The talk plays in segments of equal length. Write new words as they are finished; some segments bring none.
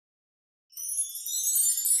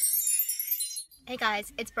Hey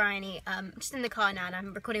guys, it's Bryony. I'm just in the car now and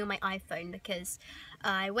I'm recording on my iPhone because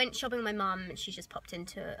I went shopping with my mum and she just popped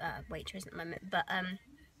into Waitrose at the moment. But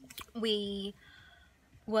we're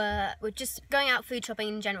just going out food shopping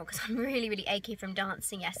in general because I'm really achy from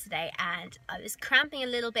dancing yesterday, and I was cramping a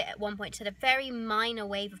little bit at one point. So had a very minor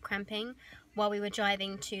wave of cramping while we were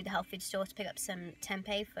driving to the health food store to pick up some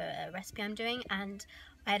tempeh for a recipe I'm doing, and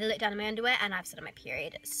I had a look down at my underwear and I've started my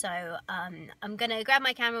period. So I'm gonna grab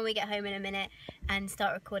my camera when we get home in a minute and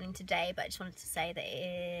start recording today, but I just wanted to say that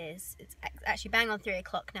it's actually bang on 3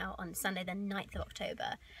 o'clock now on Sunday the 9th of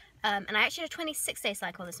October. And I actually had a 26-day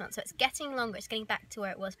cycle this month, so it's getting longer, it's getting back to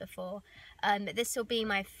where it was before. This will be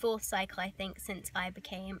my 4th cycle, I think, since I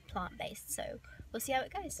became plant-based, so we'll see how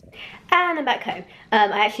it goes. And I'm back home.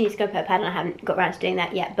 I actually need to go put a pad on. I haven't got around to doing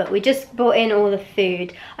that yet, but we just brought in all the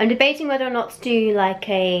food. I'm debating whether or not to do like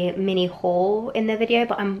a mini haul in the video,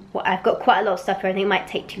 but I've got quite a lot of stuff here. I think it might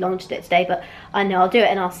take too long to do it today, but I know I'll do it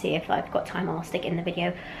and I'll see if I've got time. I'll stick it in the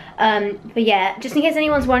video. But yeah, just in case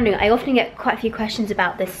anyone's wondering, I often get quite a few questions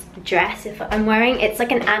about this dress if I'm wearing. It's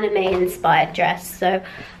like an anime inspired dress, so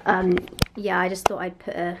yeah, I just thought I'd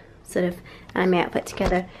put a sort of anime outfit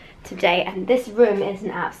together today. And this room is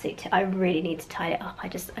an absolute I really need to tidy it up. I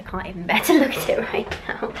can't even bear to look at it right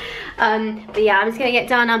now. But yeah, I'm just gonna get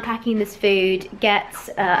done unpacking this food, get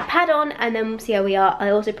a pad on, and then we'll see how we are.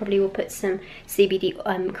 I also probably will put some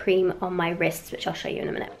CBD cream on my wrists, which I'll show you in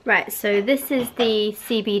a minute. Right, so this is the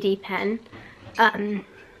CBD pen.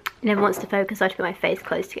 It never wants to focus, so I have to put my face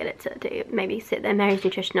close to get it to do, maybe sit there. Mary's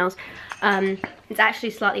Nutritionals. It's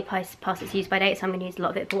actually slightly past its use by date, so I'm going to use a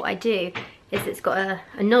lot of it. But what I do is it's got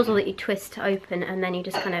a nozzle that you twist to open, and then you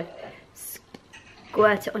just kind of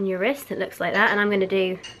squirt it on your wrist. It looks like that, and I'm going to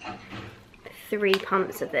do 3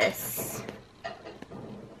 pumps of this.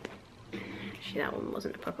 Actually, that one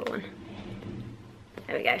wasn't the proper one.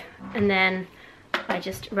 There we go. And then I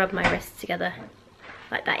just rub my wrists together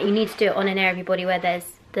like that. You need to do it on an area of your body where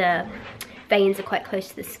the veins are quite close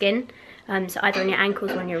to the skin. So either on your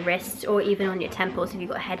ankles or on your wrists, or even on your temples if you've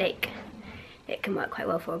got a headache. It can work quite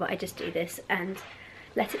well for it, but I just do this and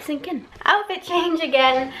let it sink in. Outfit change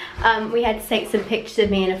again. We had to take some pictures of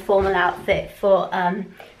me in a formal outfit for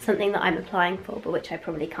something that I'm applying for, but which I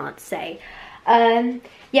probably can't say.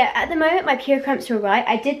 Yeah, at the moment my period cramps are alright.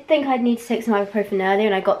 I did think I'd need to take some ibuprofen earlier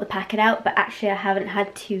and I got the packet out, but actually I haven't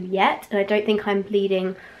had to yet, and I don't think I'm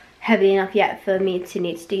bleeding heavily enough yet for me to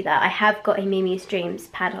need to do that. I have got a Mimi's Dreams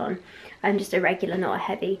pad on. I'm just a regular, not a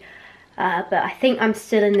heavy. But I think I'm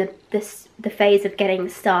still in the phase of getting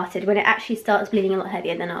started. When it actually starts bleeding a lot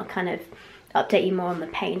heavier, then I'll kind of update you more on the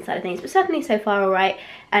pain side of things. But certainly so far alright.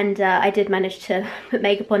 And I did manage to put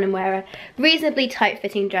makeup on and wear a reasonably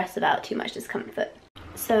tight-fitting dress without too much discomfort.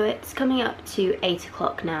 So it's coming up to 8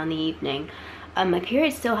 o'clock now in the evening. My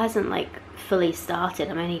period still hasn't like fully started.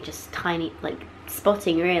 I'm only just tiny, like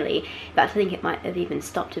spotting really. In fact, I think it might have even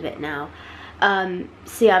stopped a bit now.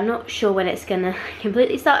 So yeah, I'm not sure when it's gonna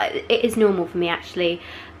completely start. It is normal for me actually.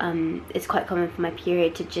 It's quite common for my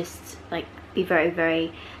period to just like be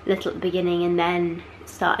very little at the beginning and then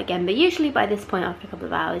start again, but usually by this point after a couple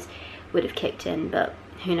of hours would have kicked in, but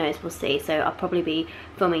who knows, we'll see. So I'll probably be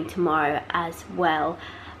filming tomorrow as well.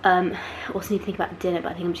 Also need to think about dinner,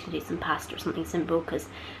 but I think I'm just gonna do some pasta or something simple because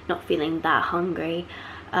not feeling that hungry.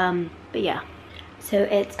 But yeah, so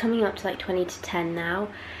it's coming up to like 20 to 10 now,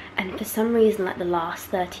 and for some reason like the last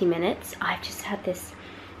 30 minutes I've just had this,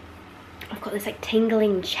 I've got this like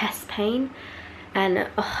tingling chest pain, and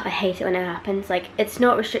I hate it when it happens. Like, it's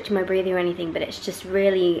not restricting my breathing or anything, but it's just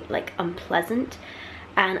really like unpleasant,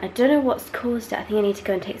 and I don't know what's caused it. I think I need to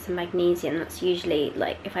go and take some magnesium. That's usually,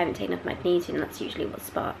 like, if I haven't taken enough magnesium, that's usually what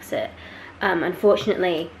sparks it.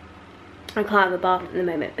 Unfortunately I can't have a bath at the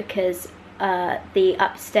moment because the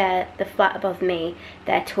upstairs, the flat above me,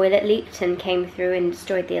 their toilet leaked and came through and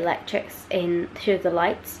destroyed the electrics in the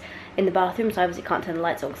lights in the bathroom, so I obviously can't turn the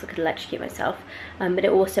lights on because I could electrocute myself. But it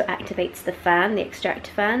also activates the fan, the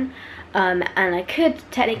extractor fan, and I could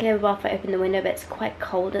technically have a bath if I open the window, but it's quite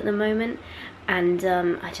cold at the moment, and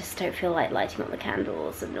I just don't feel like lighting all the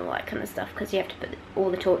candles and all that kind of stuff because you have to put all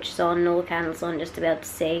the torches on and all the candles on just to be able to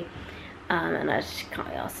see. And I just can't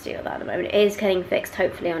be asked to do all that at the moment. It is getting fixed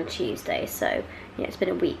hopefully on Tuesday, so yeah, it's been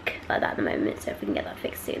a week like that at the moment, so if we can get that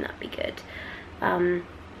fixed soon, that'd be good.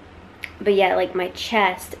 But yeah, like my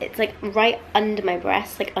chest, it's like right under my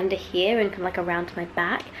breast, like under here and kind of like around to my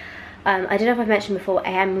back. I don't know if I've mentioned before,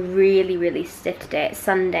 I am really stiff today. It's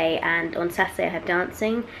Sunday and on Saturday I have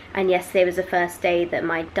dancing, and yesterday was the first day that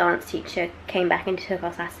my dance teacher came back and took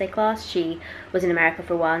our Saturday class. She was in America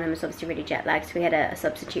for a while and then was obviously really jet lagged, so we had a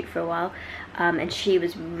substitute for a while, and she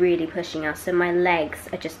was really pushing us, so my legs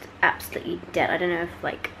are just absolutely dead. I don't know if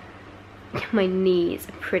like my knees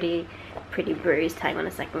are pretty bruised. Hang on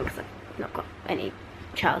a second because I've not got any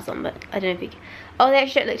trousers on, but I don't know if you can... Oh, they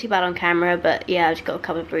actually don't look too bad on camera, but yeah, I've just got a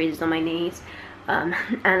couple of bruises on my knees, and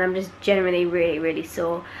I'm just generally really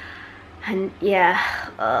sore, and yeah,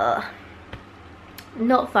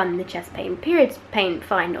 not fun, the chest pain. Periods pain,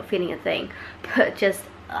 fine, not feeling a thing, but just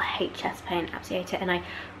I hate chest pain, absolutely hate it, and I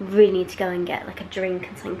really need to go and get like a drink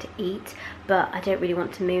and something to eat, but I don't really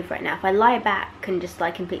want to move right now. If I lie back and just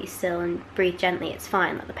lie completely still and breathe gently, it's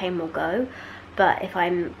fine, like the pain will go, but if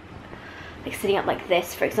I'm like sitting up like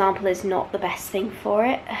this, for example, is not the best thing for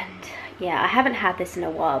it. And yeah, I haven't had this in a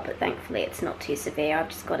while, but thankfully it's not too severe. I've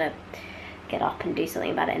just got to get up and do something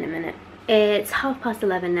about it in a minute. It's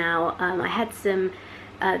 11:30 now. I had some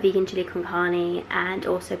vegan chili con carne and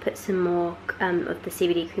also put some more of the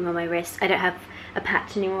CBD cream on my wrist. I don't have a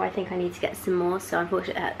patch anymore. I think I need to get some more, so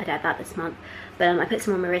unfortunately I don't have that this month, but I put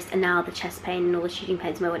some on my wrist, and now the chest pain and all the shooting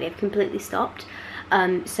pains in my body have completely stopped.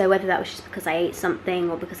 So whether that was just because I ate something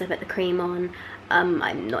or because I put the cream on,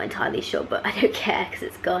 I'm not entirely sure, but I don't care because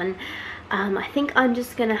it's gone. I think I'm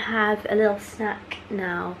just gonna have a little snack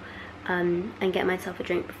now and get myself a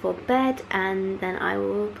drink before bed, and then I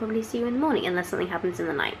will probably see you in the morning unless something happens in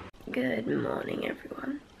the night. Good morning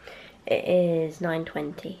everyone. It is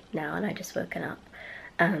 9:20 now and I just woken up.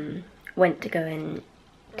 Went to go in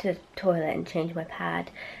to the toilet and change my pad,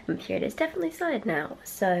 and my period is definitely started now,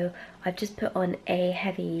 so I've just put on a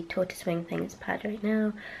heavy tortoise wing things pad right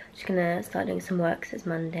now. Just gonna start doing some work 'cause it's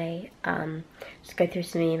Monday, just go through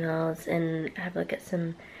some emails and have a look at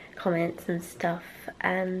some comments and stuff,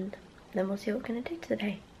 and then we'll see what we're gonna do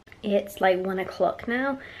today. It's like 1 o'clock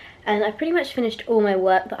now and I've pretty much finished all my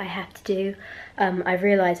work that I have to do. I've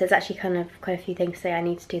realised there's actually quite a few things today I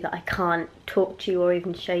need to do that I can't talk to you or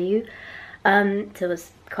even show you. So it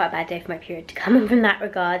was quite a bad day for my period to come in from that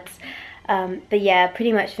regards. But yeah,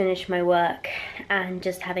 pretty much finished my work and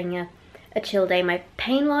just having a chill day. My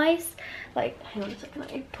pain wise, like, hang on a second,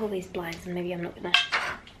 let me pull these blinds and maybe I'm not gonna,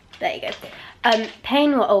 there you go.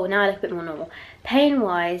 Oh, now I look a bit more normal. Pain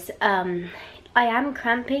wise, I am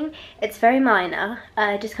cramping. It's very minor,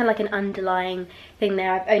 just kind of like an underlying thing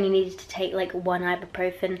there. I've only needed to take like 1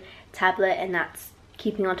 ibuprofen tablet and that's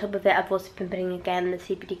keeping on top of it. I've also been putting again the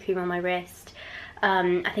CBD cream on my wrist.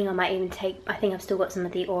 I think I might even take, I think I've still got some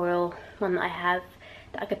of the oral one that I have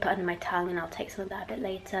that I could put under my tongue, and I'll take some of that a bit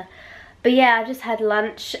later. But yeah, I just had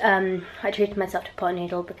lunch. I treated myself to pot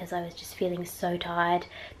noodle because I was just feeling so tired.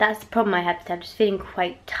 That's the problem I had today. I'm just feeling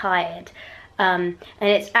quite tired. And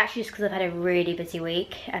it's actually just because I've had a really busy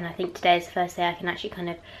week, and I think today is the first day I can actually kind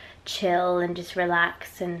of chill and just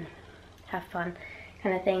relax and have fun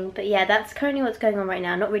kind of thing. But yeah, that's currently what's going on right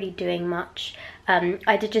now. Not really doing much.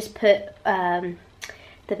 I did just put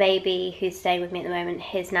the baby who's staying with me at the moment,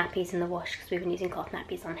 his nappies in the wash because we've been using cloth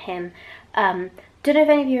nappies on him. Don't know if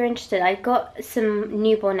any of you are interested. I got some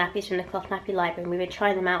newborn nappies from the Cloth Nappy Library and we've been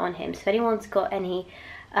trying them out on him. So if anyone's got any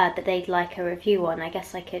that they'd like a review on, I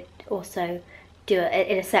guess I could also do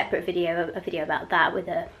in a separate video, a video about that with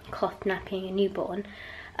a cloth napping a newborn.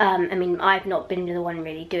 I mean, I've not been the one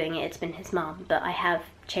really doing it, it's been his mum, but I have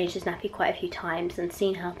changed his nappy quite a few times and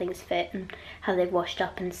seen how things fit and how they've washed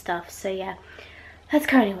up and stuff. So yeah, that's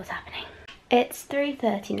currently what's happening. It's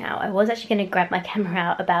 3:30 now. I was actually going to grab my camera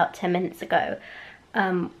out about 10 minutes ago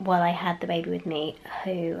while I had the baby with me,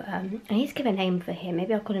 who, I need to give a name for him.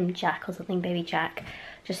 Maybe I'll call him Jack or something, baby Jack,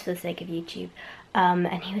 just for the sake of YouTube.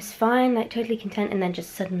 And he was fine, like totally content, and then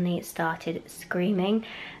just suddenly it started screaming.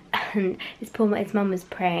 And his mum was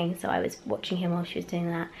praying, so I was watching him while she was doing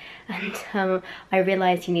that, and I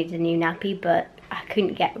realised he needed a new nappy, but I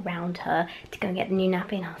couldn't get around her to go and get the new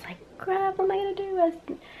nappy, and I was like, crap, what am I gonna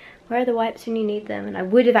do? Where are the wipes when you need them? And I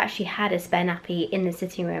would have actually had a spare nappy in the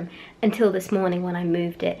sitting room until this morning when I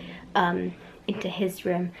moved it into his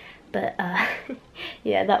room. But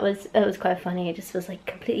yeah, that was quite funny. It just was like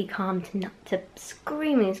completely calm to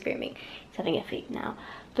screaming. He's having a fit now.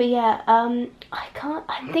 But yeah, I'm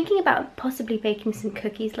thinking about possibly baking some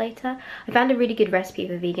cookies later. I found a really good recipe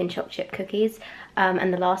for vegan chocolate chip cookies,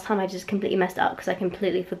 and the last time I just completely messed up because I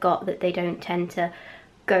completely forgot that they don't tend to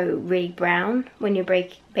go really brown when you're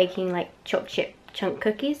baking like chocolate chip chunk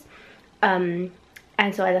cookies. And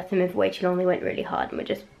so I left them in for way too long. They went really hard and were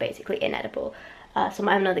just basically inedible. So I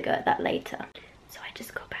might have another go at that later. So I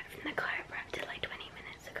just got back from the chiropractor like 20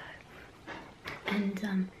 minutes ago.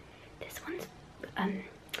 And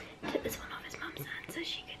took this one off his mum's hand so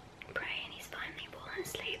she could pray, and he's finally fallen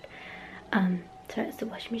asleep. So it's the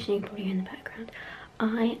washing machine, you can probably hear in the background.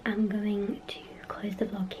 I am going to close the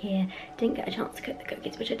vlog here. Didn't get a chance to cook the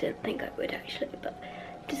cookies, which I didn't think I would actually, but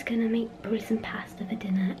just gonna make probably some pasta for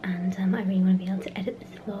dinner, and I really want to be able to edit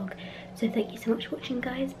this vlog. So thank you so much for watching,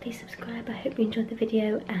 guys. Please subscribe. I hope you enjoyed the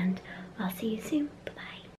video, and I'll see you soon. Bye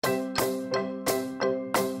bye.